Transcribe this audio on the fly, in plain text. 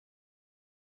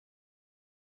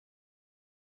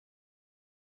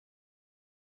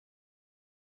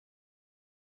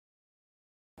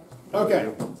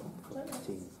Okay.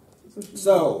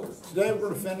 So today we're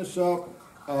going to finish up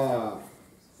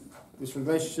this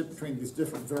relationship between these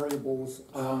different variables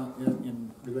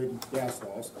in relating to gas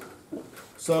laws.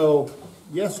 So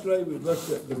yesterday we looked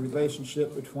at the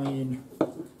relationship between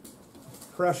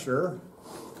pressure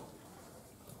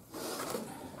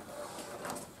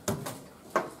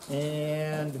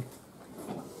and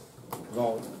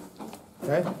volume.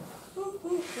 Okay?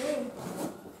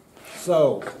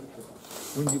 So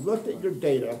when you looked at your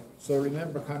data, so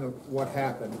remember kind of what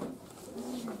happened,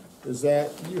 is that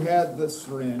you had this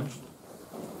syringe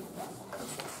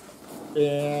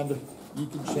and you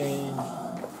can change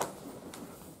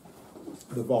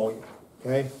the volume,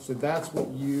 okay? So that's what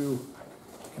you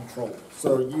control.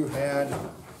 So you had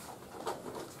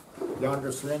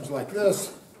yonder syringe like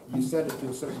this, you set it to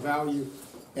a certain value,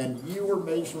 and you were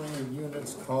measuring in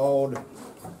units called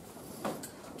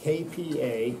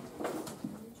kPa,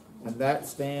 and that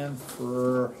stands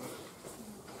for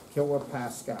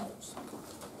kilopascals.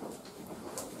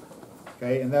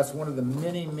 Okay, and that's one of the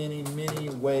many, many, many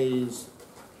ways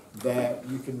that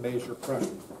you can measure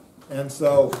pressure. And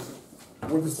so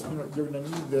we're just, you're going to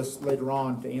need this later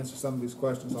on to answer some of these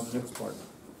questions on the next part.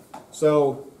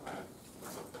 So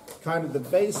kind of the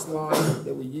baseline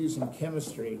that we use in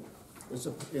chemistry is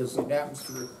an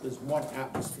atmosphere, is 1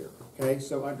 atmosphere. Okay,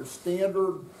 so under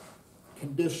standard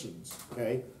conditions,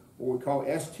 okay, what we call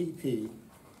STP,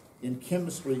 in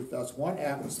chemistry, that's 1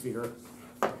 atmosphere,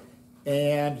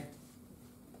 and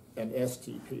an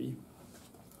STP.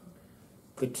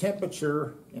 The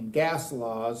temperature in gas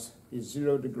laws is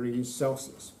 0 degrees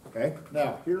Celsius. Okay?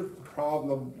 Now, here's the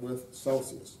problem with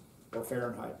Celsius, or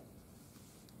Fahrenheit,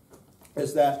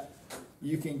 is that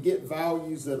you can get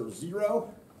values that are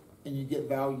 0, and you get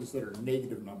values that are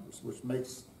negative numbers, which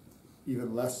makes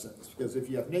even less sense. Because if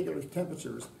you have negative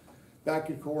temperatures, that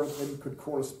could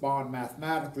correspond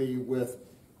mathematically with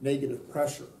negative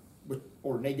pressure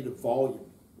or negative volume,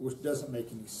 which doesn't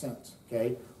make any sense,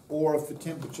 okay? Or if the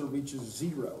temperature reaches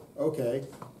 0, okay,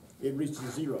 it reaches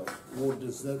 0. Well,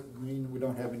 does that mean we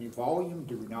don't have any volume?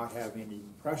 Do we not have any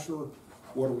pressure?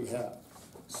 What do we have?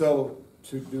 So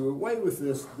to do away with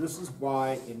this, this is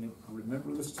why, and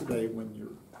remember this today when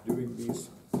you're doing these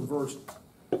conversions,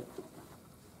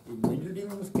 when you're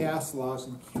dealing with gas laws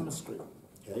in chemistry,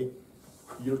 okay,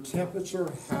 your temperature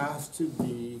has to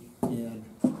be in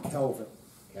Kelvin,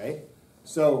 okay?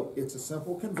 So it's a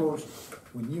simple conversion.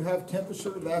 When you have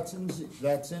temperature that's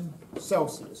in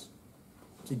Celsius,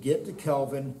 to get to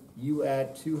Kelvin, you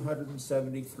add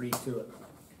 273 to it.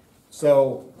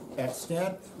 So at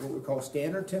what we call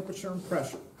standard temperature and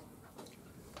pressure,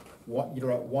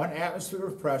 you're at 1 atmosphere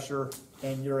of pressure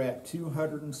and you're at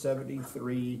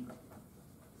 273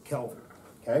 Kelvin,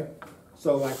 okay?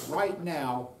 So like right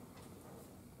now,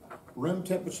 room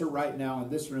temperature right now in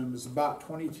this room is about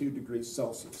 22 degrees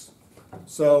Celsius.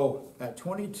 So at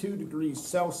 22 degrees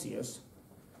Celsius,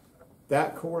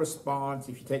 that corresponds,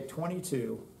 if you take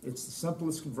 22, it's the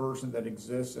simplest conversion that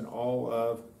exists in all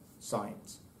of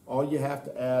science. All you have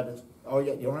to add is,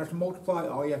 you don't have to multiply,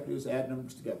 all you have to do is add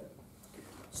numbers together.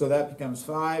 So that becomes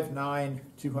 5, 9,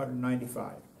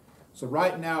 295. So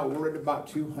right now we're at about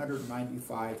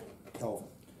 295 Kelvin.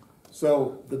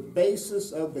 So the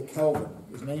basis of the Kelvin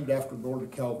is named after Lord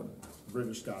Kelvin,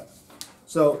 British guy.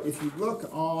 So if you look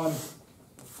on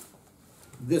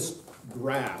this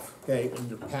graph, okay, in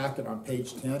your packet on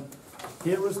page 10,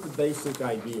 here was the basic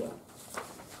idea,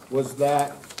 was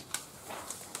that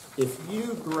if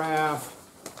you graph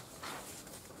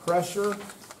pressure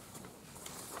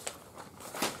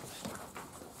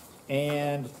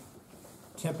and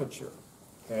temperature,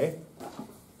 okay,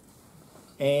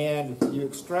 and you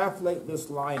extrapolate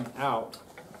this line out,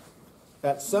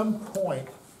 at some point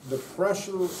the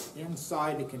pressure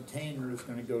inside a container is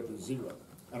going to go to 0.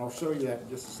 And I'll show you that in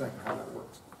just a second how that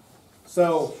works.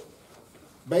 So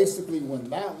basically when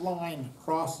that line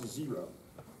crosses 0,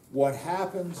 what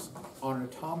happens on an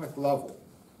atomic level,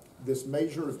 this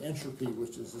measure of entropy,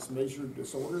 which is this measure of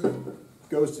disorder,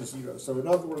 goes to 0. So in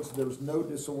other words, there's no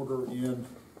disorder in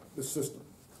the system.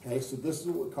 Okay, so this is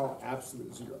what we call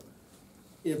absolute 0.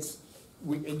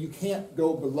 And you can't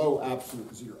go below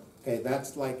absolute 0. Okay,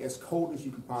 that's like as cold as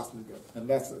you can possibly go, and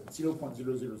that's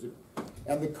 0.000.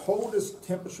 And the coldest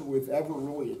temperature we've ever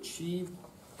really achieved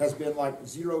has been like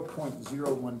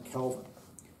 0.01 Kelvin.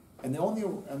 And the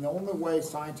only way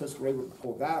scientists were able to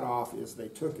pull that off is they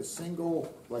took a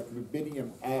single like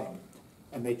rubidium atom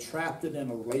and they trapped it in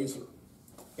a laser.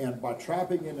 And by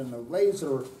trapping it in a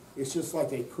laser, it's just like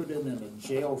they put it in a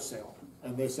jail cell.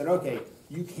 And they said, okay,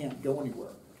 you can't go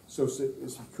anywhere. So as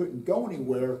you couldn't go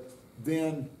anywhere,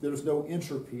 then there's no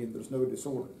entropy and there's no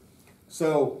disorder.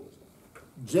 So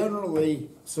generally,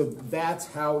 so that's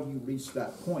how you reach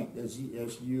that point. As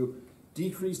you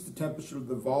decrease the temperature,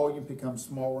 the volume becomes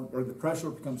smaller, or the pressure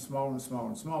becomes smaller and smaller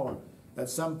and smaller. At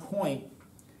some point,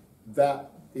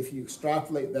 that if you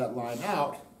extrapolate that line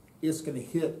out, it's going to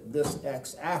hit this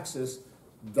x-axis.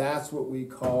 That's what we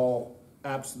call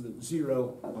absolute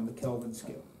zero on the Kelvin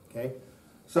scale. Okay,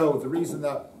 so the reason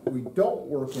that we don't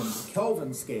work in the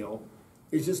Kelvin scale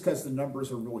is just because the numbers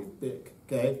are really big.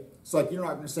 Okay, it's like you're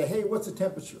not going to say, hey, what's the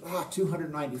temperature?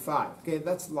 295. Okay,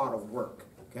 that's a lot of work.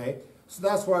 Okay, so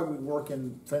that's why we work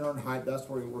in Fahrenheit. That's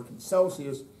why we work in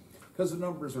Celsius, because the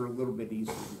numbers are a little bit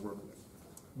easier to work with.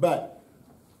 But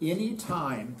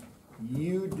anytime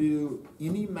you do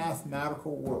any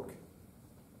mathematical work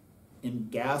in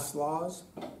gas laws,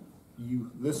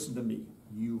 you listen to me,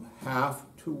 you have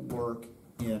to work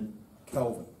in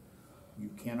Kelvin. You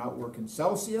cannot work in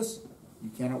Celsius, you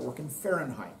cannot work in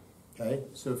Fahrenheit. Okay?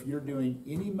 So if you're doing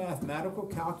any mathematical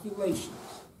calculations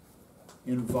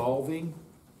involving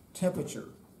temperature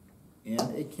in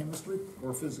a chemistry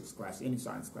or physics class, any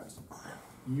science class,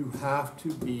 you have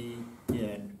to be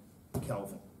in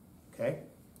Kelvin. Okay?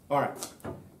 All right.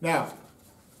 Now,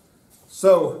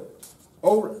 so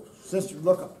since you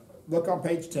look on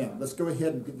page 10, let's go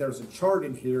ahead and there's a chart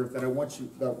in here that I want you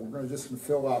that we're going to just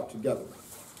fill out together.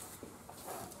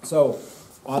 So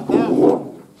on that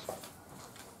one,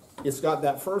 it's got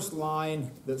that first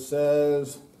line that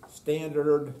says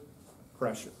standard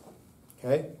pressure.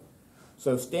 Okay?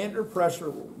 So standard pressure,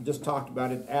 we just talked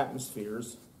about in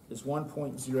atmospheres, is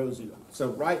 1.00. So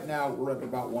right now we're at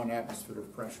about 1 atmosphere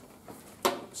of pressure.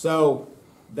 So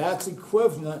that's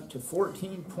equivalent to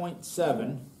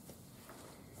 14.7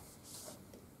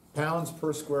 pounds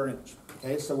per square inch.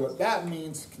 Okay, so what that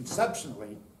means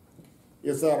conceptually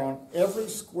is that on every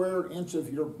square inch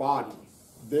of your body,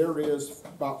 there is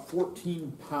about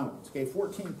 14 pounds. Okay,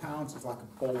 14 pounds is like a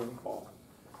bowling ball.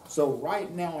 So right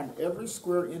now on every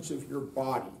square inch of your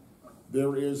body,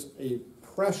 there is a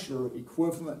pressure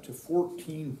equivalent to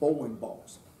 14 bowling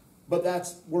balls. But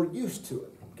we're used to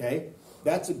it, okay?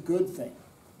 That's a good thing,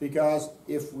 because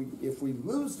if we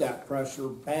lose that pressure,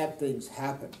 bad things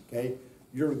happen, okay?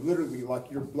 You're literally like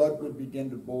your blood would begin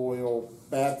to boil,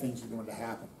 bad things are going to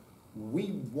happen.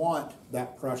 We want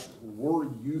that pressure. We're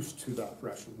used to that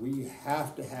pressure. We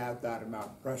have to have that amount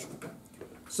of pressure.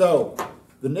 So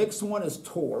the next one is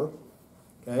torr,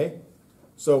 okay?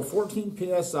 So 14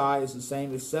 psi is the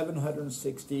same as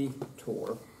 760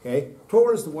 torr, okay?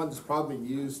 Torr is the one that's probably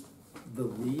used the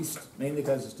least, mainly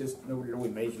because it's just nobody really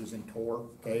measures in torr,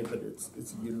 okay? But it's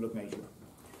a unit of measure.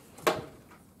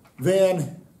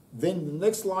 Then the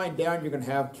next line down, you're going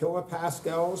to have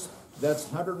kilopascals. That's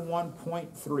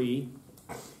 101.3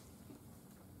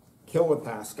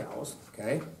 kilopascals,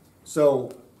 okay?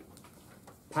 So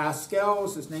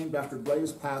pascals is named after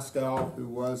Blaise Pascal, who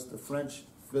was the French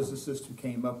physicist who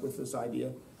came up with this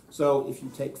idea. So if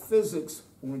you take physics,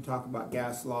 when we talk about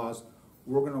gas laws,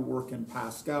 we're going to work in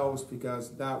pascals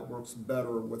because that works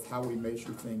better with how we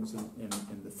measure things in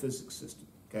the physics system,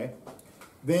 okay?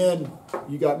 Then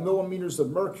you got millimeters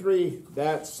of mercury.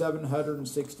 That's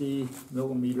 760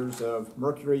 millimeters of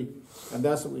mercury. And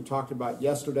that's what we talked about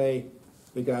yesterday,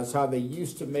 because how they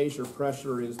used to measure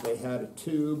pressure is they had a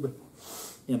tube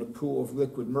in a pool of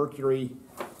liquid mercury,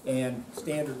 and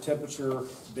standard temperature,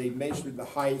 they measured the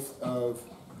height of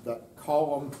the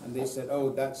column, and they said, oh,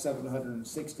 that's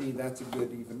 760, that's a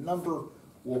good even number,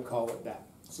 we'll call it that.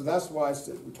 So that's why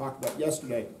we talked about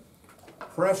yesterday.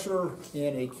 Pressure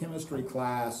in a chemistry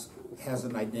class has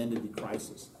an identity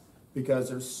crisis because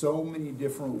there's so many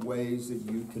different ways that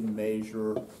you can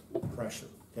measure pressure.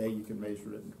 Okay, you can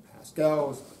measure it in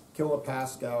pascals,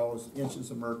 kilopascals,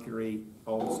 inches of mercury,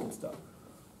 all this good stuff.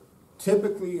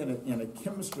 Typically in a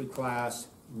chemistry class,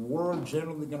 we're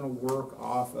generally going to work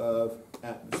off of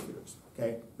atmospheres.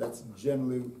 Okay, that's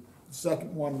generally the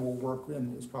second one we'll work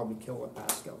in is probably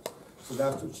kilopascals. So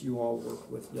that's what you all worked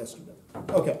with yesterday.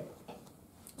 Okay.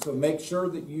 So make sure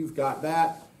that you've got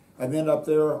that. And then up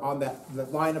there on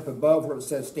that line up above where it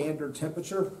says standard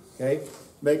temperature, okay,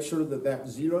 make sure that that's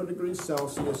 0 degrees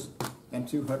Celsius and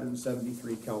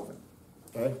 273 Kelvin.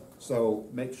 Okay, so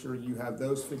make sure you have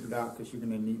those figured out because you're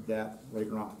going to need that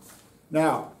later on.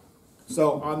 Now,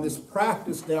 so on this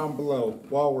practice down below,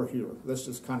 while we're here, let's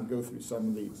just kind of go through some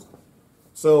of these.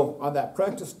 So on that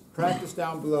practice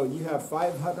down below, you have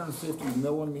 550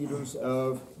 millimeters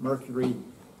of mercury,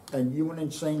 and you want to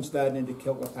change that into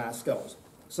kilopascals.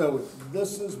 So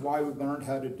this is why we learned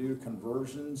how to do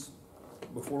conversions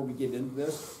before we get into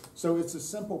this. So it's a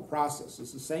simple process.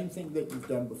 It's the same thing that you've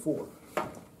done before.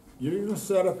 You're going to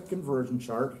set up a conversion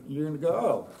chart. You're going to go,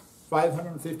 oh,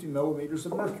 550 millimeters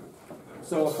of mercury.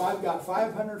 So if I've got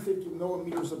 550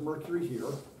 millimeters of mercury here,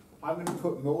 I'm going to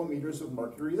put millimeters of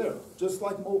mercury there, just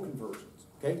like mole conversions.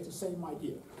 Okay, it's the same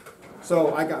idea.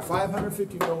 So I got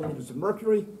 550 millimeters of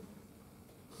mercury.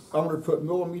 I'm going to put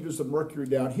millimeters of mercury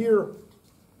down here,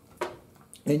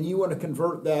 and you want to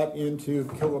convert that into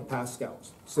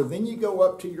kilopascals. So then you go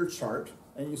up to your chart,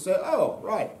 and you say, oh,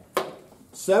 right,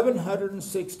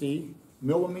 760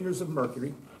 millimeters of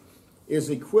mercury is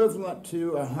equivalent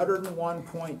to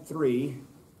 101.3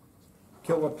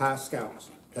 kilopascals.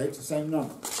 Okay, it's the same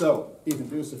number. So you can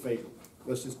do us a favor.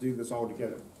 Let's just do this all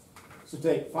together. So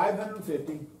take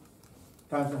 550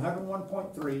 times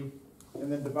 101.3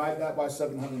 and then divide that by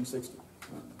 760.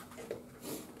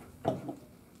 73.309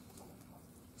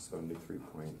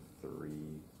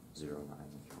 if you want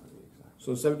to be exact.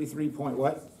 So 73 point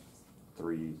what?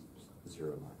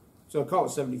 309. So call it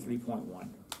 73.1,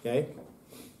 okay?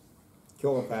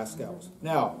 Kilopascals.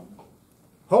 Now,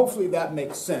 hopefully that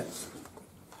makes sense,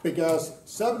 because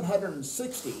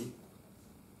 760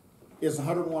 is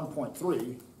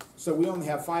 101.3, so we only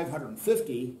have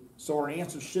 550, so our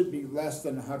answer should be less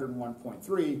than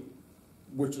 101.3,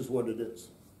 which is what it is,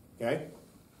 okay?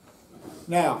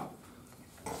 Now,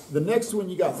 the next one,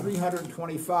 you got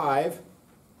 325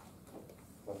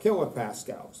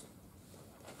 kilopascals.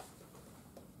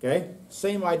 Okay,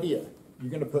 same idea. You're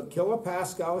going to put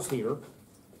kilopascals here.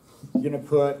 You're going to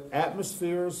put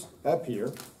atmospheres up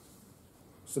here.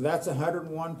 So that's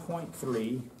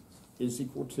 101.3 is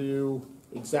equal to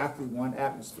exactly 1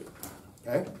 atmosphere.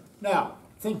 Okay? Now,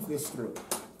 think this through.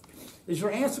 Is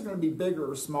your answer going to be bigger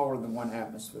or smaller than 1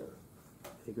 atmosphere?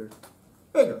 Bigger.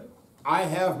 Bigger. I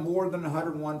have more than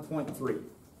 101.3.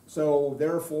 So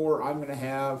therefore, I'm going to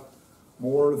have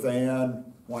more than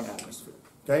 1 atmosphere.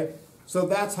 Okay? So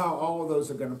that's how all of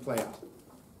those are going to play out.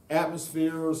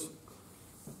 Atmospheres,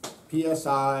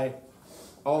 PSI,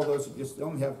 all those are just,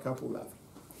 only have a couple left.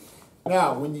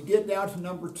 Now, when you get down to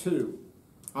number 2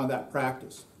 on that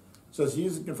practice, so it's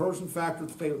use the conversion factor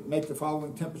to make the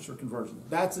following temperature conversion.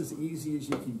 That's as easy as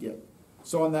you can get.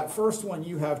 So on that first one,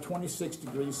 you have 26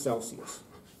 degrees Celsius.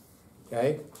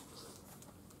 Okay?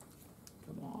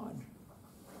 Come on.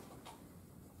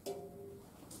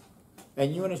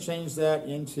 And you want to change that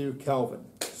into Kelvin.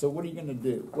 So what are you going to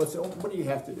do? What do you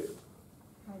have to do?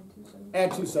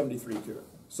 Add 273 to it.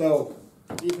 So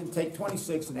you can take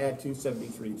 26 and add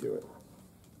 273 to it.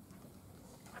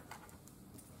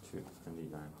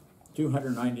 299.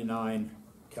 299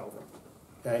 Kelvin.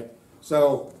 Okay?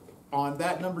 So on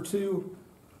that number 2,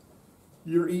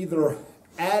 you're either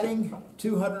adding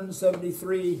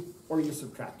 273 or you're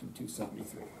subtracting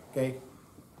 273. Okay?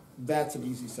 That's an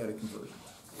easy set of conversions.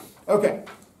 Okay,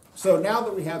 so now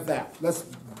that we have that, let's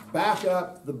back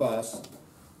up the bus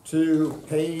to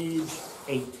page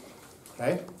 8,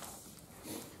 okay?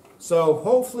 So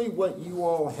hopefully what you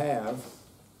all have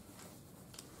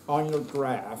on your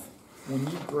graph, when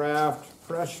you graphed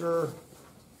pressure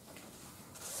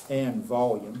and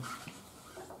volume,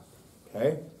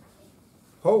 okay,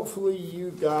 hopefully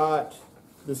you got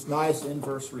this nice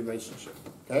inverse relationship,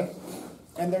 okay?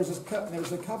 And there's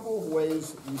a couple of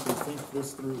ways you can think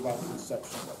this through like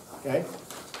conceptually, okay?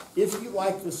 If you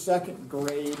like the second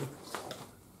grade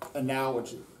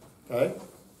analogy, okay?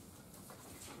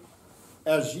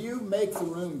 As you make the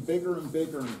room bigger and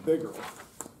bigger and bigger,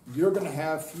 you're going to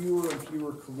have fewer and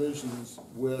fewer collisions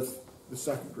with the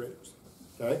second graders,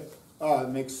 okay? It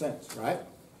makes sense, right?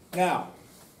 Now,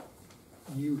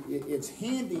 it's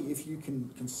handy if you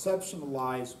can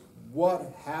conceptualize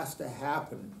what has to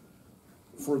happen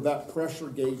for that pressure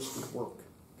gauge to work,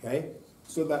 okay?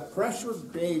 So that pressure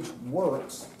gauge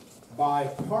works by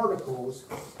particles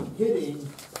hitting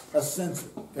a sensor,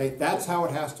 okay? That's how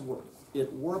it has to work.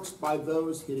 It works by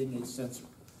those hitting a sensor.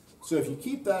 So if you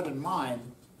keep that in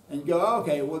mind and go,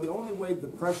 okay, well, the only way the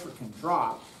pressure can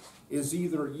drop is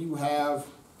either you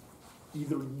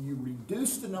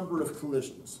reduce the number of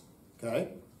collisions, okay?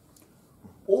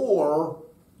 Or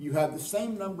you have the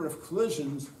same number of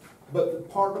collisions, but the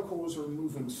particles are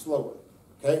moving slower,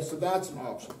 okay? So that's an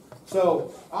option.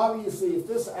 So obviously, if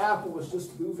this apple is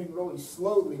just moving really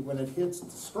slowly when it hits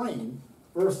the screen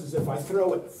versus if I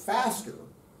throw it faster,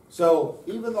 so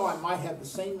even though I might have the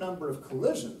same number of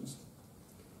collisions,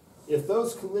 if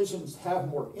those collisions have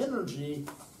more energy,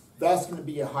 that's going to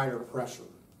be a higher pressure,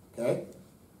 okay?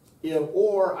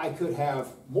 Or I could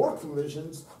have more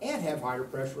collisions and have higher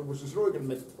pressure, which is really going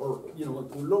to make, we're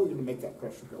really going to make that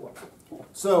pressure go up.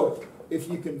 So if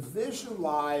you can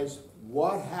visualize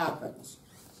what happens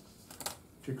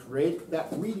to create that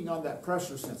reading on that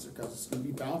pressure sensor, because it's going to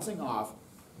be bouncing off,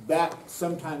 that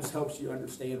sometimes helps you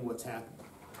understand what's happening.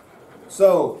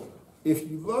 So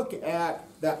if you look at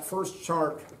that first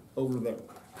chart over there,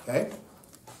 okay?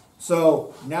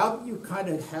 So now that you kind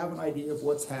of have an idea of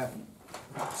what's happening.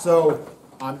 So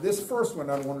on this first one,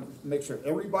 I want to make sure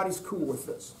everybody's cool with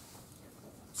this.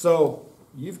 So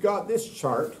you've got this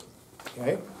chart,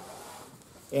 okay?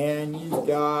 And you've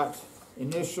got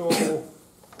initial,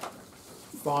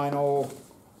 final,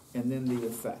 and then the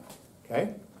effect,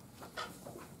 okay?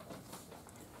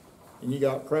 And you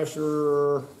got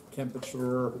pressure,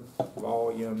 temperature,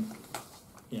 volume,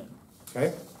 N,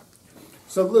 okay?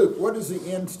 So Luke, what does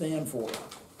the N stand for?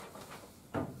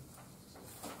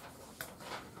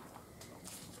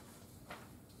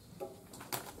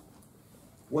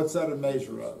 What's that a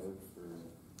measure of?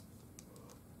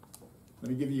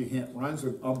 Let me give you a hint. Rhymes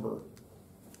with umber.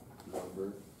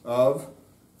 Number Of?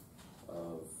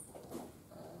 of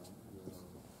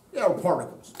Yeah,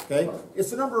 particles, okay?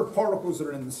 It's the number of particles that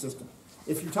are in the system.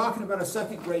 If you're talking about a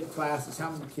second grade class, it's how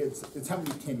many kids, it's how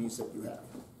many Timmies that you have,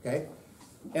 okay?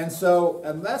 And so,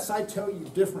 unless I tell you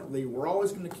differently, we're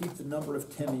always going to keep the number of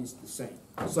Timmies the same.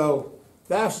 So,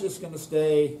 that's just going to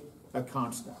stay a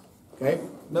constant, okay?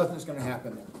 Nothing's going to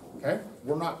happen there, okay?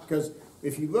 We're not, because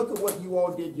if you look at what you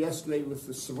all did yesterday with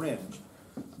the syringe,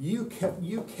 you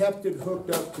kept it hooked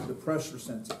up to the pressure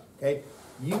sensor, okay?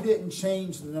 You didn't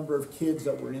change the number of kids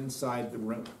that were inside the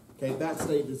room, okay? That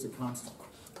stayed as a constant.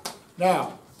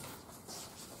 Now,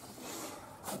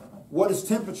 what is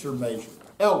temperature measured?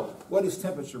 Ella, what is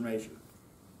temperature measured?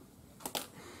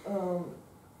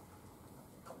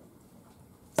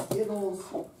 Skittles.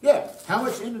 Yeah, how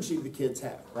much energy the kids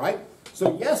have, right?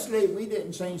 So yesterday we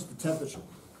didn't change the temperature.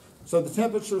 So the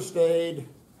temperature stayed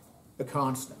a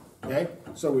constant, okay?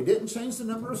 So we didn't change the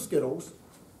number of Skittles,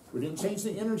 we didn't change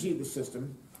the energy of the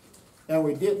system, and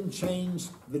we didn't change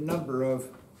the number of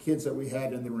kids that we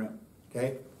had in the room,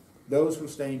 okay? Those were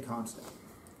staying constant.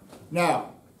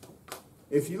 Now,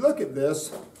 if you look at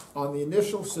this, on the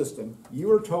initial system, you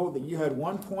were told that you had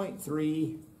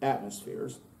 1.3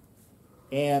 atmospheres,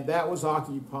 and that was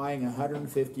occupying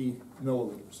 150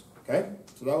 milliliters, okay?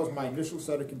 So that was my initial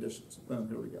set of conditions. Boom,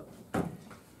 here we go.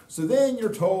 So then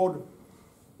you're told,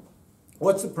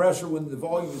 what's the pressure when the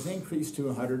volume is increased to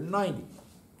 190,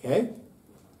 okay?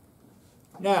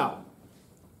 Now,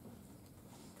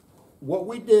 what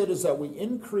we did is that we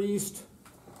increased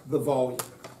the volume,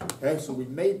 okay? So we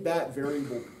made that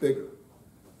variable bigger.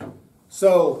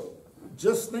 So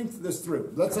just think this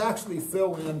through. Let's actually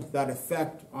fill in that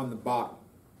effect on the bottom.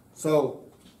 So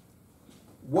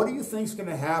what do you think is going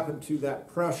to happen to that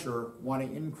pressure when I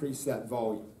increase that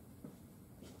volume?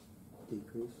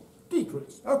 decrease.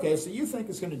 Decrease. Okay, so you think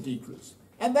it's going to decrease.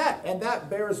 And that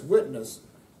bears witness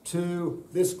to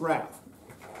this graph.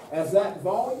 As that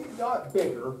volume got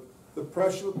bigger, the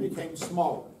pressure became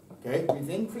smaller. Okay, we've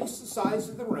increased the size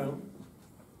of the room,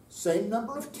 same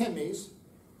number of Timmies,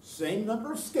 same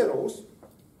number of Skittles,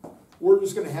 we're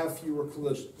just going to have fewer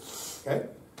collisions. Okay?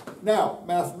 Now,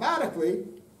 mathematically,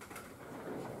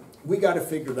 we got to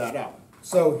figure that out.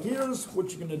 So here's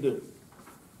what you're going to do.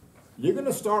 You're going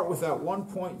to start with that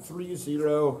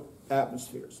 1.30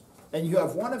 atmospheres. And you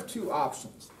have one of two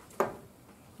options.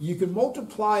 You can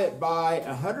multiply it by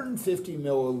 150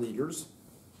 milliliters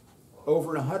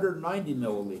over 190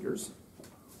 milliliters,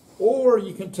 or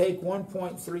you can take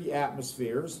 1.3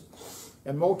 atmospheres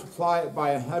and multiply it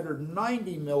by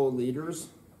 190 milliliters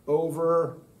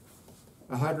over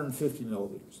 150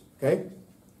 milliliters, okay?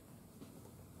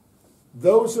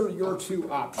 Those are your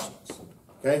two options,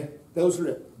 okay? Those are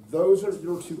it. Those are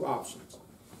your two options.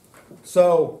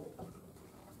 So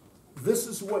this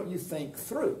is what you think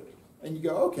through. And you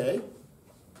go, okay,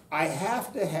 I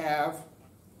have to have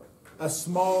a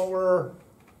smaller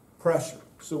pressure.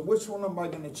 So which one am I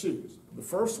going to choose? The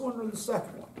first one or the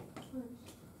second one?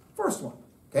 First one,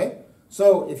 okay?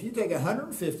 So if you take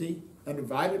 150 and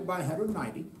divide it by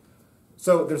 190,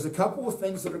 so there's a couple of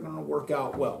things that are going to work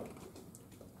out well.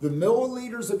 The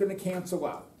milliliters are going to cancel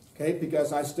out, okay,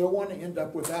 because I still want to end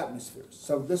up with atmospheres.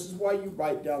 So this is why you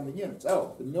write down the units.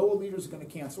 Oh, the milliliters are going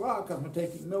to cancel out because I'm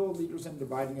taking milliliters and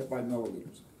dividing it by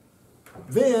milliliters.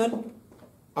 Then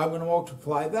I'm going to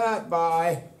multiply that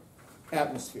by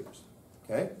atmospheres,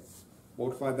 okay?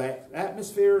 Multiply that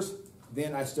atmospheres,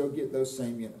 then I still get those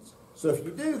same units. So if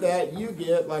you do that, you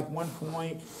get like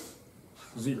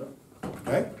 1.0,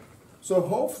 okay? So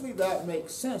hopefully that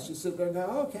makes sense. You sit there and go,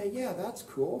 okay, yeah, that's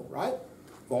cool, right?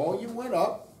 Volume went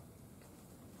up,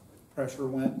 pressure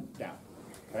went down,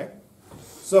 okay?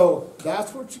 So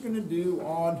that's what you're going to do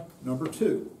on number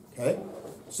 2, okay?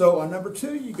 So on number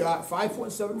 2, you got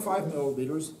 5.75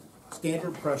 milliliters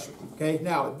standard pressure, okay?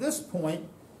 Now at this point,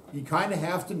 you kind of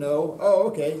have to know, oh,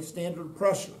 okay, standard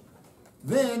pressure.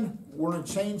 Then we're going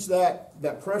to change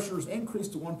that pressure is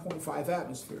increased to 1.5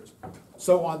 atmospheres.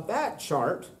 So on that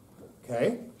chart,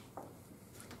 okay,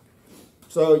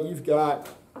 so you've got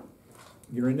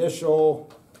your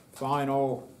initial,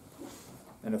 final,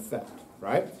 and effect,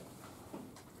 right?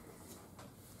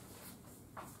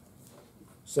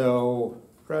 So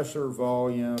pressure,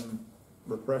 volume,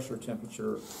 or pressure,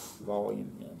 temperature,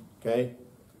 volume, N, okay?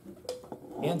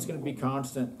 N's going to be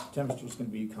constant, temperature's going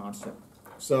to be constant.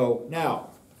 So now,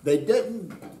 they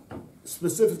didn't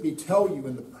specifically tell you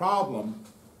in the problem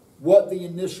what the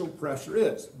initial pressure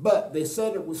is, but they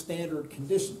said it was standard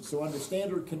conditions. So under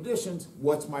standard conditions,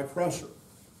 what's my pressure?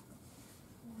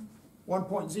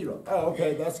 1.0. Oh,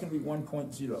 okay, that's going to be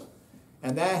 1.0.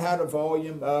 And that had a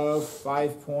volume of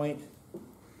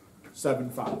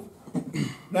 5.75.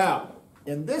 Now,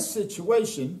 in this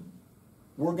situation,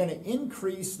 we're going to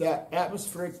increase that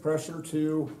atmospheric pressure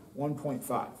to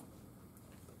 1.5.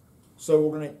 So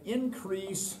we're going to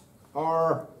increase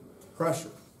our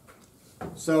pressure.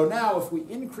 So now if we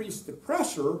increase the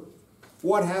pressure,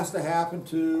 what has to happen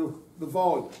to the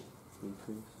volume?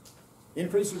 Decrease.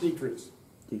 Increase or decrease?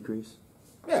 Decrease.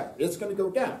 Yeah, it's going to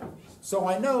go down. So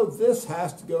I know this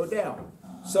has to go down.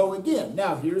 So again,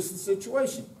 now here's the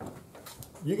situation.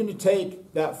 You're going to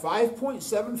take that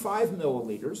 5.75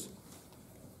 milliliters,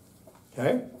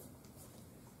 okay?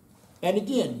 And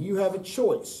again, you have a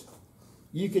choice.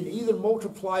 You can either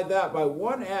multiply that by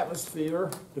 1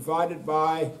 atmosphere divided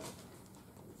by,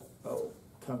 oh,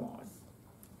 come on,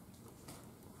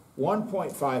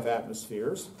 1.5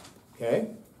 atmospheres,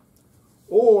 okay?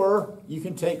 Or you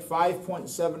can take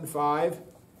 5.75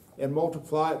 and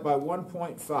multiply it by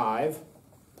 1.5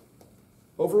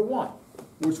 over 1.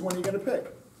 Which one are you going to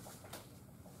pick?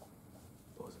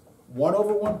 1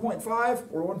 over 1.5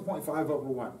 or 1.5 over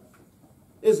 1?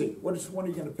 Izzy, which one are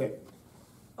you going to pick?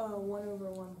 1 over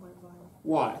 1.5.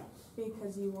 Why?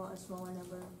 Because you want a smaller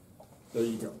number. There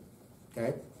you go.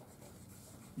 Okay?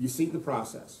 You see the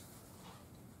process.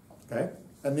 Okay?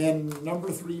 And then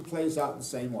number 3 plays out the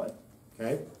same way.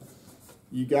 Okay?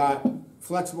 You got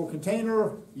flexible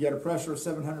container, you got a pressure of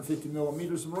 750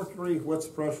 millimeters of mercury. What's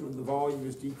the pressure of the volume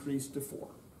is decreased to 4.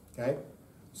 Okay?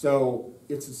 So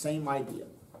it's the same idea.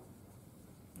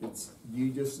 It's you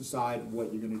just decide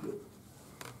what you're going to do.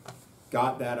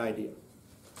 Got that idea?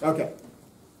 Okay.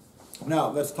 Now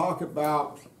let's talk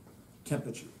about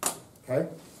temperature. Okay?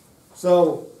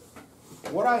 So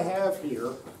what I have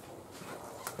here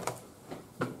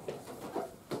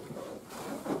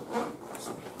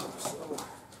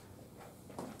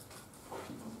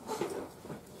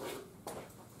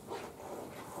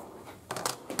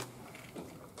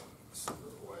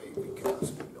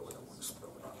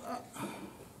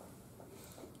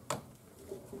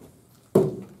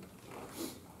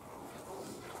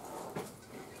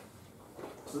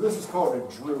So this is called a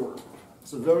drawer.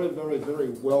 It's a very, very, very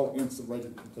well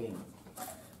insulated container.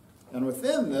 And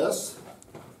within this,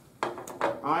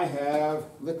 I have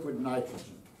liquid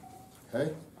nitrogen.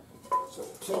 Okay? So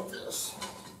take this,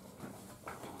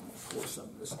 pour some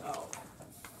of this out.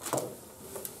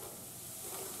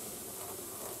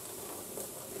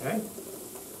 Okay?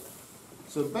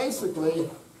 So basically,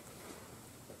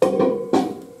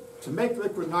 to make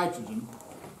liquid nitrogen,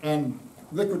 and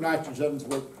liquid nitrogen is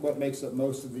what makes up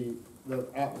most of the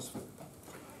atmosphere.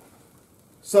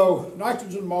 So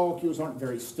nitrogen molecules aren't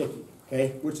very sticky,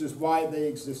 okay, which is why they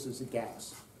exist as a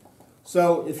gas.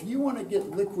 So if you want to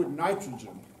get liquid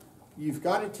nitrogen, you've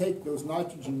got to take those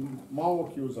nitrogen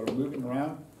molecules that are moving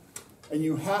around, and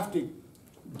you have to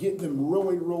get them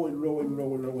really, really, really,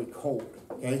 really, really cold.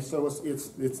 Okay, so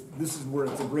this is where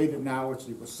it's a graded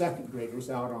analogy with second graders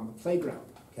out on the playground.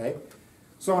 Okay.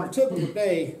 So on a typical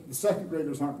day, the second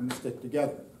graders aren't going to stick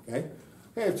together, okay?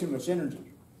 They have too much energy.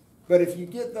 But if you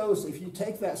get those, if you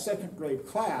take that second grade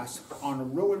class on a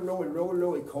really, really, really,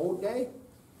 really cold day,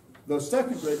 those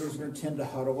second graders are going to tend to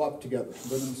huddle up together.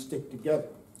 They're going to stick together,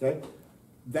 okay?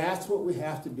 That's what we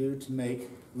have to do to make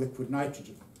liquid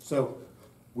nitrogen. So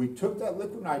we took that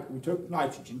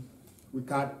nitrogen, we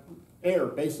got air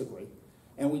basically,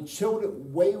 and we chilled it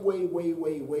way, way, way,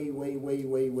 way, way, way, way,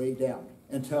 way, way down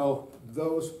until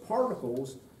those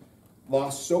particles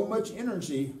lost so much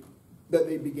energy that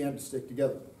they began to stick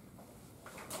together.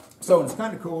 So it's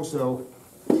kind of cool. So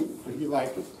if you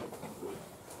like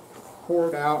pour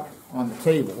it out on the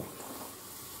table,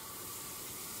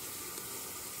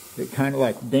 it kind of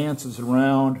like dances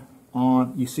around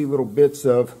on, you see little bits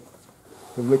of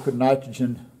the liquid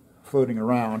nitrogen floating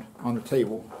around on the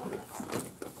table.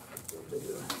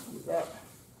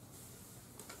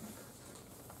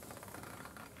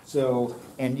 So,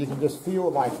 and you can just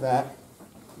feel like that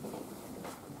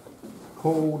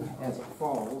cold as it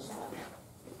falls.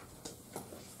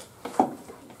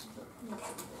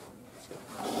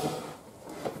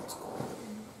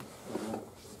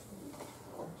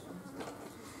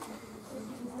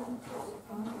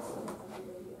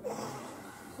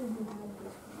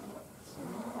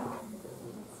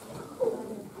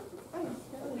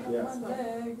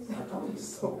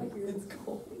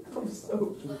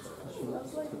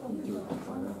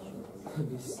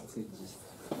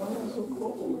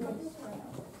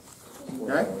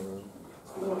 Okay?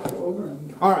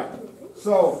 All right.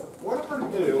 So what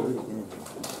I'm going to do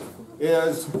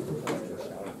is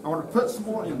I want to put some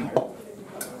more in there.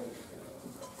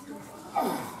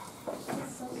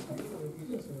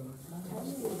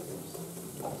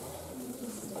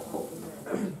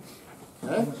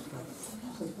 Okay?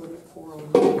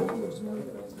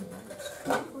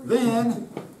 Then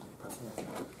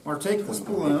I'm going to take this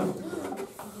balloon.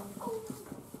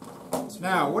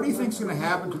 Now, what do you think is going to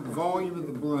happen to the volume of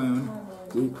the balloon?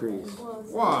 Decrease.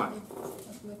 Why?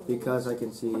 Because I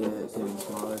can see it getting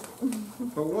smaller.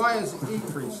 But why is it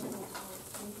decreasing?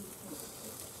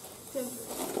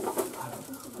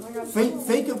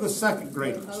 Think of the second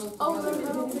graders. Oh,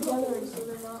 they're not together, so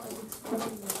they're not like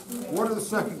exploding. What are the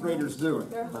second graders doing?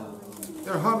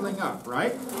 They're huddling up,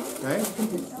 right? Okay?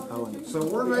 So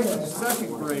we're making the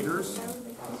second graders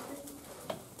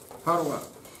huddle up.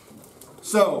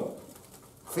 So,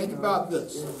 think about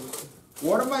this.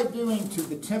 What am I doing to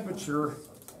the temperature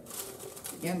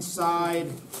inside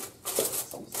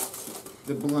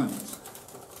the balloons?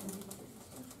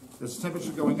 Is the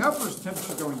temperature going up or is the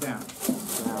temperature going down?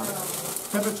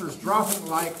 Temperature is dropping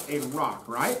like a rock,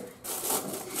 right?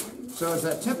 So as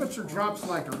that temperature drops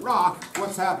like a rock,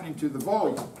 what's happening to the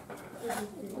volume?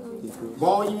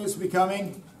 Volume is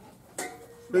becoming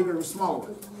bigger or smaller?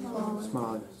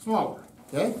 Smaller. Smaller,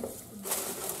 okay?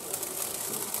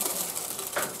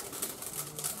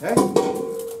 Okay?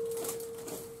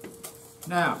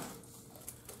 Now,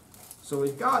 so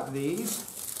we've got these.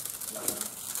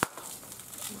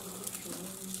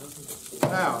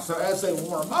 Now, so as they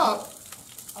warm up,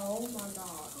 Oh my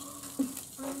god.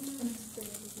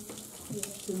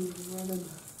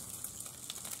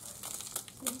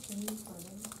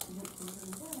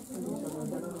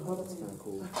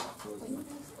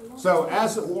 so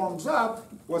as it warms up,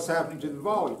 what's happening to the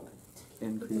volume?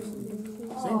 Increasing.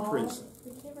 It's increasing. The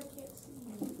camera can't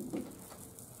see.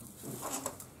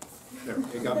 There,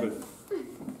 it got moved.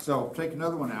 So take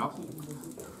another one out.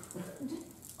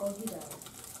 Oh, he does.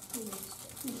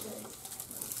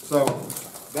 So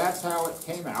that's how it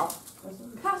came out.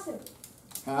 Pass it.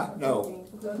 Huh? No.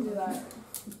 Don't do that.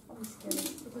 I'm scared.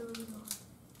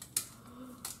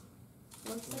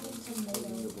 Looks like it's a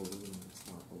tomato.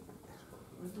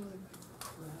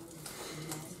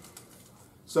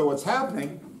 So what's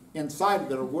happening inside of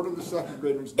there, what are the second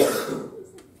graders doing?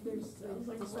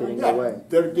 Getting away.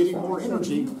 They're getting more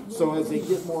energy. So as they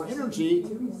get more energy,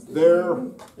 they're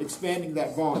expanding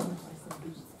that volume.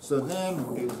 So then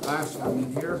we'll do the last one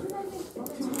in here.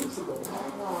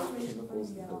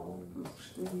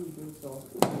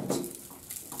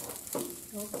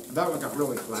 That one got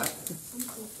really flat.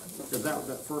 Because that was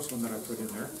that first one that I put in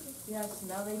there. Yes,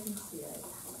 now they can see it.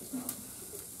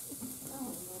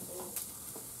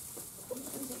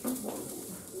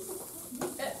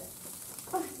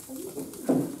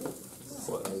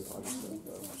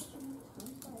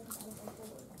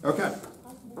 Okay.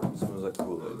 Smells like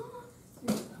Kool-Aid.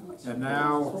 And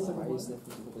now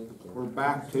we're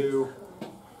back to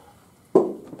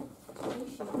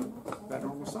that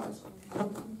normal size.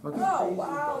 Okay. Oh,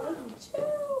 wow, look at you.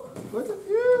 Look at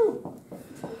you.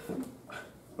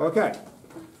 Okay.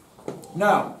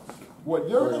 Now, what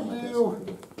you're going to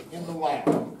do in the lab,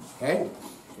 okay?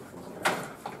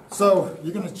 So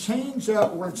you're going to change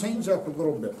up, we're going to change up a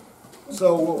little bit.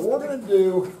 So what we're going to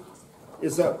do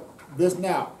is that this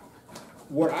now,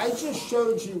 what I just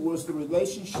showed you was the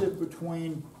relationship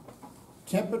between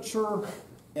temperature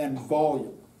and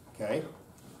volume, okay?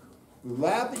 The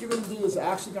lab that you're going to do is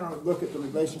actually going to look at the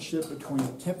relationship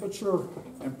between temperature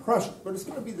and pressure, but it's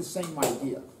going to be the same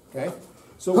idea, okay?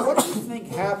 So what do you think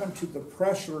happened to the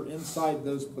pressure inside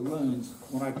those balloons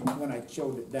when I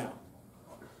showed it down?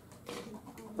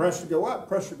 Pressure go up,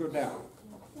 pressure go down.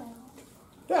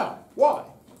 Down. Why?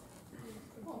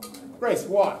 Grace,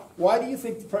 why? Why do you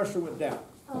think the pressure went down?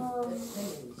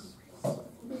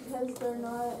 Because they're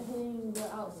not hitting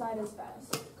the outside as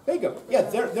fast. There you go. Yeah,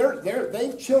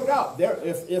 they've chilled out.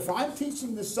 If I'm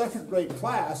teaching the second grade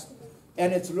class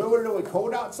and it's really, really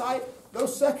cold outside,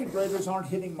 those second graders aren't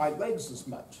hitting my legs as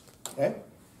much. Okay?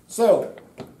 So,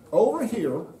 over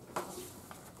here,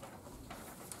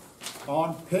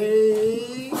 on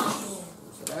page,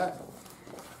 where's it at?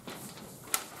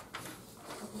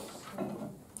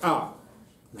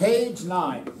 Page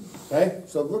 9, okay?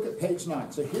 So look at page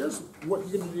 9. So here's what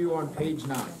you're going to do on page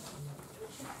 9.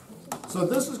 So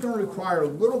this is going to require a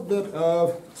little bit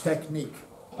of technique,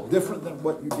 different than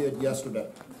what you did yesterday.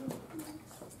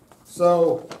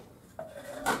 So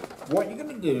what you're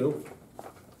going to do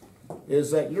is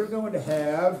that you're going to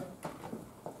have,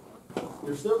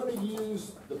 you're still going to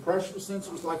use the pressure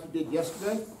sensors like you did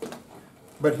yesterday,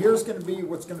 but here's going to be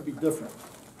what's going to be different.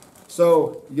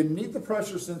 So you need the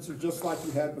pressure sensor just like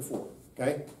you had before,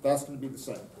 okay? That's going to be the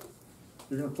same.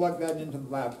 You're going to plug that into the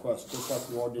lab quest just like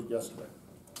you all did yesterday.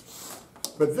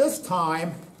 But this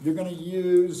time, you're going to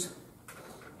use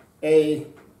a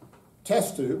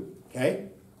test tube, okay,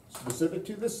 specific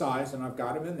to this size, and I've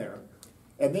got them in there.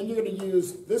 And then you're going to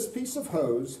use this piece of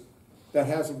hose that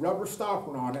has a rubber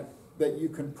stopper on it that you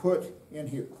can put in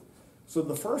here. So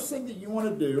the first thing that you want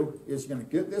to do is you're going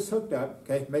to get this hooked up,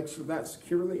 okay, make sure that's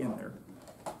securely in there.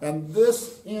 And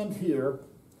this end here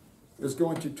is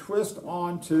going to twist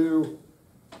onto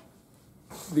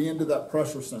the end of that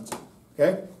pressure sensor,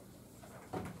 okay?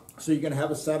 So you're going to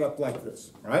have a setup like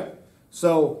this, right?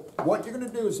 So what you're going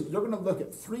to do is you're going to look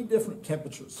at 3 different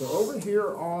temperatures. So over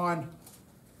here on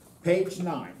page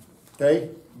 9,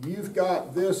 okay, you've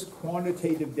got this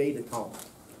quantitative data column.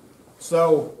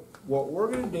 So what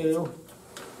we're going to do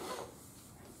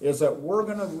is that we're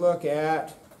going to look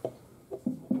at,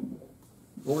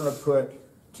 we're going to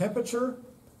put temperature,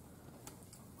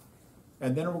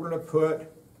 and then we're going to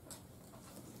put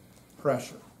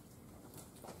pressure,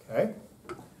 okay?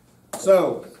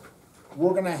 So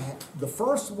we're going to, the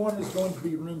first one is going to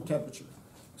be room temperature.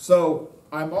 So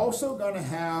I'm also going to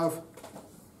have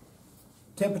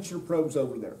temperature probes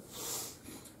over there.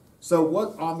 So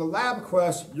what on the lab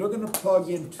quest, you're going to plug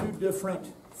in 2 different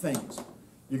things.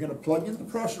 You're going to plug in the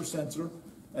pressure sensor,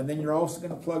 and then you're also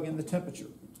going to plug in the temperature.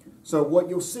 So what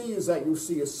you'll see is that you'll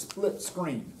see a split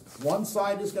screen. One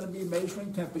side is going to be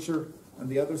measuring temperature, and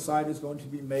the other side is going to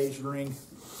be measuring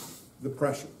the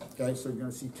pressure. Okay, so you're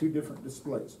going to see 2 different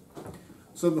displays.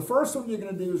 So the first one you're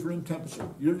going to do is room temperature.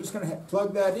 You're just going to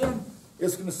plug that in.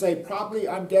 It's going to say probably,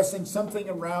 I'm guessing, something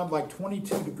around like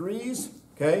 22 degrees,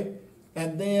 okay?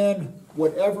 And then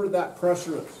whatever that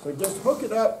pressure is. So just hook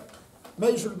it up,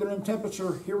 measure the room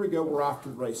temperature. Here we go, we're off to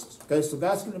the races. Okay, so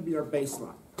that's going to be our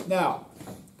baseline. Now,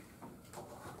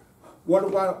 what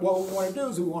we want to do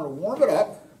is we want to warm it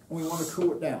up and we want to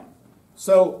cool it down.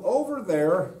 So over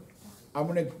there, I'm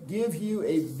going to give you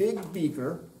a big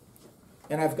beaker,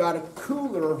 and I've got a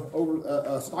cooler, over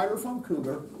a styrofoam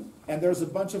cooler, and there's a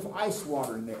bunch of ice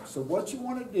water in there. So what you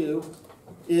want to do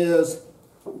is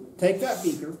take that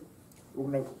beaker,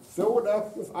 we're going to fill it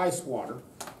up with ice water,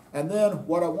 and then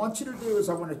what I want you to do is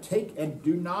I want to take, and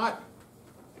do not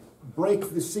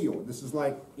break the seal. This is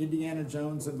like Indiana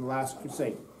Jones and the Last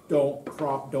Crusade. Don't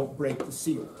break the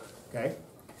seal, okay?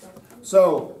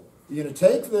 So you're going to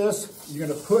take this, you're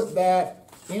going to put that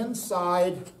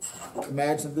inside,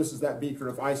 imagine this is that beaker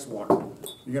of ice water.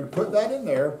 You're going to put that in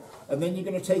there, and then you're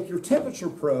going to take your temperature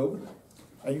probe,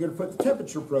 and you're going to put the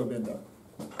temperature probe in there.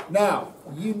 Now,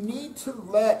 you need to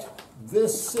let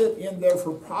this sit in there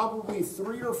for probably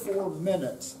 3 or 4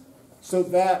 minutes so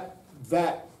that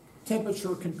that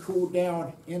temperature can cool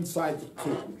down inside the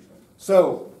tube.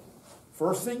 So,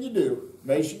 first thing you do,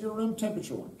 measure your room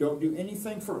temperature one. Don't do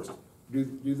anything first. Do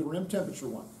the room temperature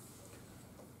one.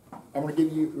 I'm going to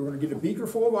give you, we're going to get a beaker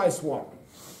full of ice water.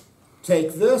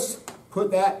 Take this,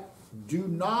 put that, do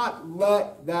not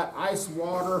let that ice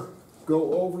water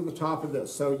go over the top of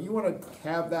this. So you want to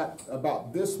have that,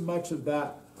 about this much of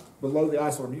that below the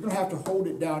ice water. You're going to have to hold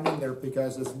it down in there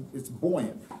because it's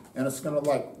buoyant and it's going to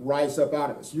like rise up out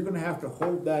of it. So you're going to have to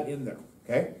hold that in there,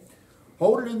 okay?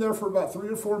 Hold it in there for about 3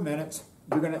 or 4 minutes.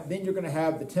 Then you're going to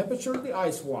have the temperature of the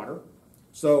ice water.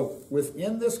 So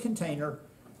within this container,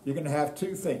 you're going to have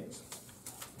 2 things.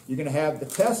 You're going to have the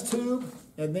test tube,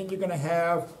 and then you're going to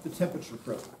have the temperature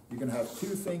probe. You're going to have 2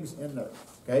 things in there,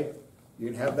 okay? You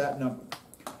can have that number.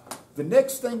 The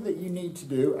next thing that you need to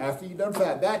do after you've done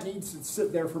that needs to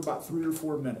sit there for about 3 or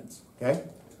 4 minutes, okay?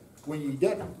 When you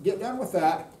get done with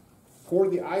that, pour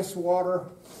the ice water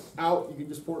out. You can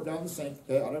just pour it down the sink,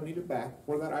 okay? I don't need it back.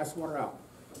 Pour that ice water out.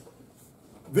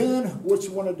 Then what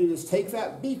you want to do is take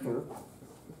that beaker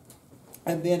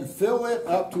and then fill it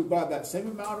up to about that same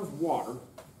amount of water,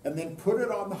 and then put it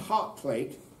on the hot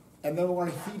plate, and then we're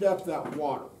going to heat up that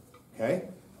water, okay?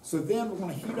 So then we're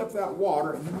going to heat up that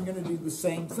water, and then we're going to do the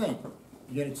same thing.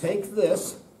 You're going to take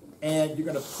this, and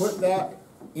you're going to put that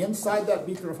inside that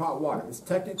beaker of hot water. It's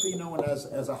technically known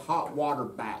as a hot water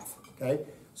bath, okay?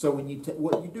 So when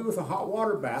what you do with a hot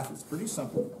water bath, it's pretty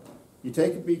simple. You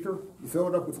take a beaker, you fill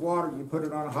it up with water, you put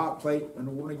it on a hot plate, and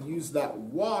we're going to use that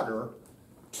water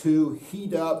to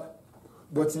heat up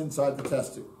what's inside the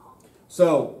test tube.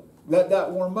 So let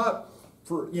that warm up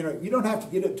for, you don't have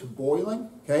to get it to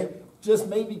boiling, okay? Just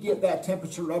maybe get that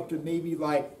temperature up to maybe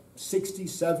like 60,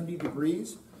 70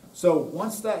 degrees. So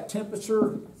once that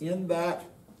temperature in that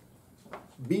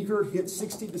beaker hits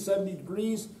 60 to 70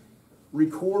 degrees,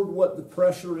 record what the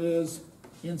pressure is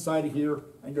inside of here,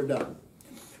 and you're done.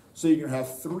 So you're going to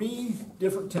have 3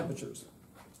 different temperatures.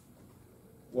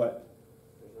 What?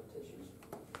 There's no tissues.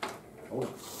 Oh.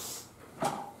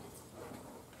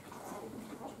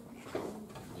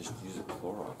 Just use a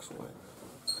Clorox wipe.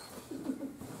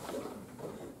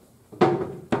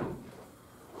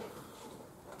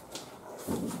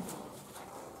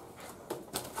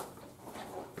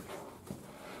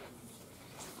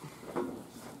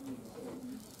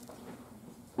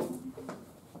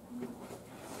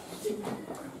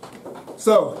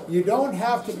 So you don't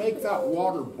have to make that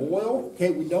water boil,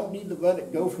 okay? We don't need to let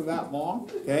it go for that long,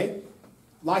 okay?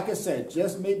 Like I said,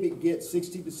 just maybe get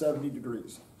 60 to 70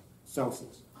 degrees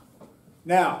Celsius.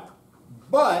 Now,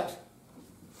 but,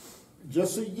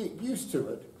 just so you get used to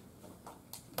it,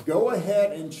 go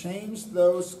ahead and change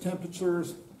those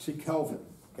temperatures to Kelvin,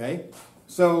 okay?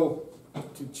 So,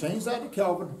 to change that to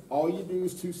Kelvin, all you do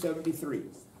is 273.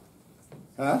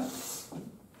 Huh?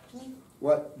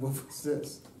 What was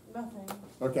this? Nothing.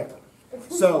 Okay,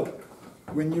 so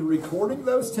when you're recording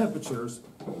those temperatures,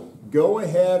 go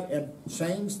ahead and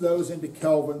change those into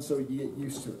Kelvin so you get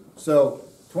used to it. So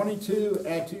 22,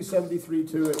 add 273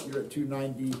 to it, you're at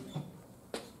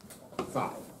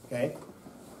 295, okay?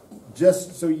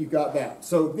 Just so you got that.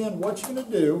 So then what you're going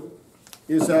to do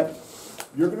is that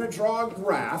you're going to draw a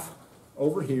graph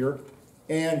over here,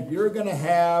 and you're going to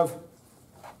have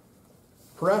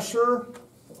pressure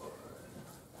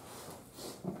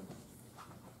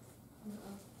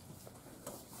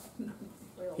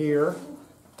here,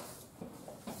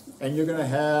 and you're going to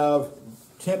have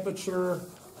temperature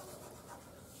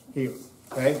here,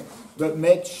 okay? But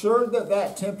make sure that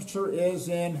that temperature is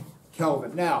in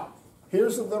Kelvin. Now,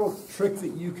 here's a little trick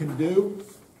that you can do,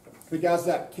 because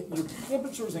your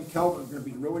temperatures in Kelvin are going to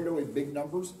be really, really big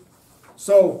numbers.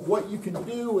 So what you can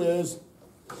do is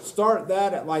start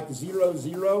that at like 0,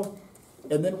 0,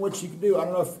 and then what you can do, I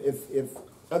don't know if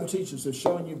other teachers have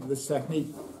shown you this technique,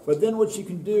 but then what you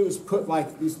can do is put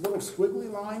like these little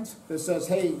squiggly lines that says,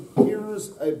 hey,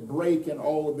 here's a break in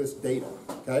all of this data,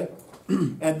 okay?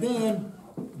 And then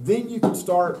you can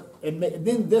start, and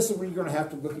then this is where you're going to have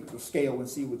to look at your scale and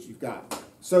see what you've got.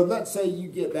 So let's say you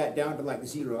get that down to like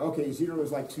 0. Okay, 0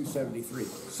 is like 273.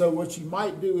 So what you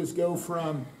might do is go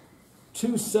from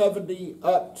 270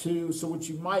 up to, so what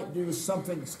you might do is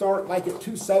something, start like at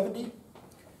 270,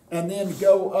 and then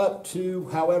go up to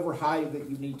however high that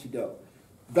you need to go.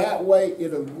 That way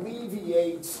it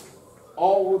alleviates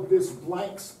all of this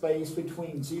blank space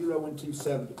between 0 and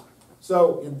 270.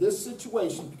 So in this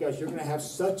situation, because you're going to have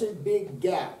such a big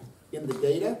gap in the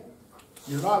data,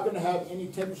 you're not going to have any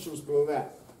temperatures below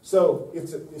that. So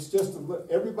it's just,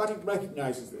 everybody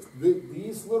recognizes this.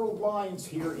 These little lines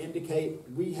here indicate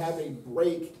we have a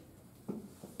break,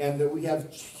 and that we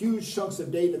have huge chunks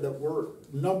of data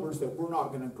numbers that we're not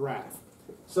going to graph.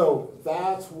 So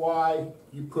that's why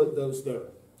you put those there.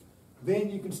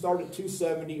 Then you can start at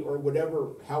 270 or whatever,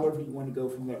 however you want to go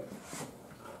from there.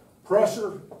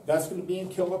 Pressure, that's going to be in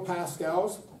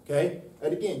kilopascals, okay?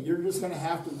 And again, you're just going to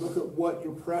have to look at what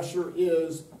your pressure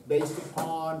is based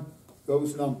upon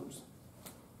those numbers.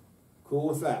 Cool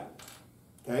with that,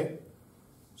 okay?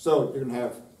 So you're going to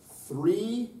have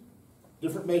 3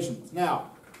 different measurements. Now,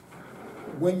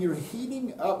 when you're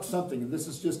heating up something, and this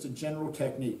is just a general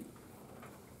technique,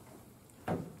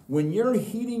 when you're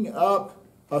heating up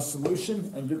a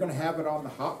solution and you're going to have it on the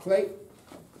hot plate,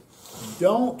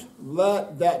 don't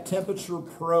let that temperature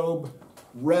probe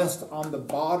rest on the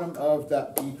bottom of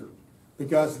that beaker,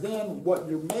 because then what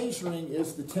you're measuring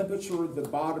is the temperature of the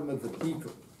bottom of the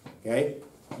beaker, okay?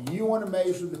 You want to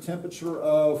measure the temperature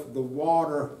of the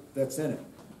water that's in it.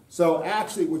 So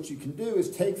actually what you can do is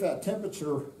take that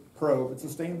temperature probe, it's a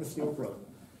stainless steel probe,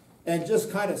 and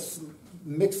just kind of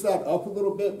mix that up a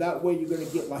little bit. That way you're going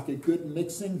to get like a good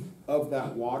mixing of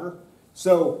that water.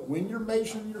 So when you're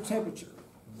measuring your temperature,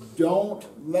 don't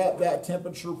let that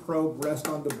temperature probe rest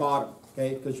on the bottom,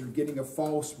 okay, because you're getting a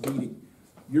false reading.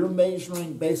 You're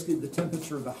measuring basically the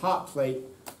temperature of the hot plate.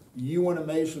 You want to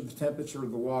measure the temperature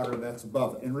of the water that's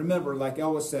above it. And remember, like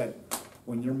Ella said,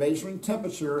 when you're measuring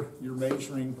temperature, you're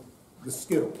measuring the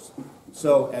skittles.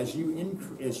 So if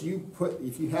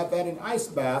you have that in ice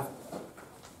bath,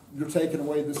 you're taking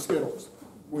away the Skittles.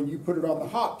 When you put it on the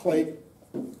hot plate,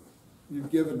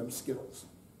 you've given them Skittles.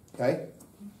 Okay?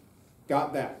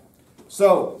 Got that.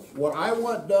 So, what I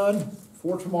want done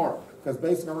for tomorrow, because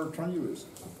basically I'm going to turn you loose.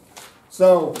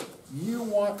 So,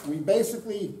 we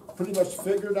basically pretty much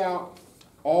figured out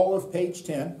all of page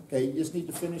 10. Okay, you just need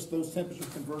to finish those temperature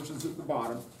conversions at the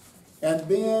bottom. And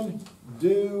then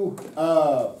do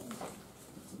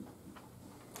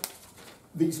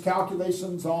these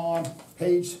calculations on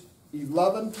page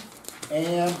 11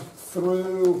 and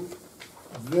through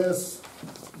this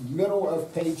middle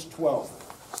of page 12.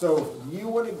 So you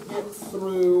want to get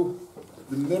through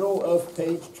the middle of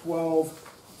page 12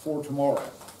 for tomorrow.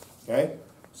 Okay?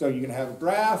 So you're going to have a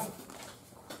graph,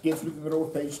 get through the middle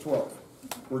of page 12.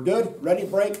 We're good? Ready?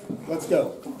 Break? Let's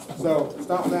go. So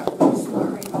stop that,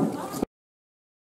 please.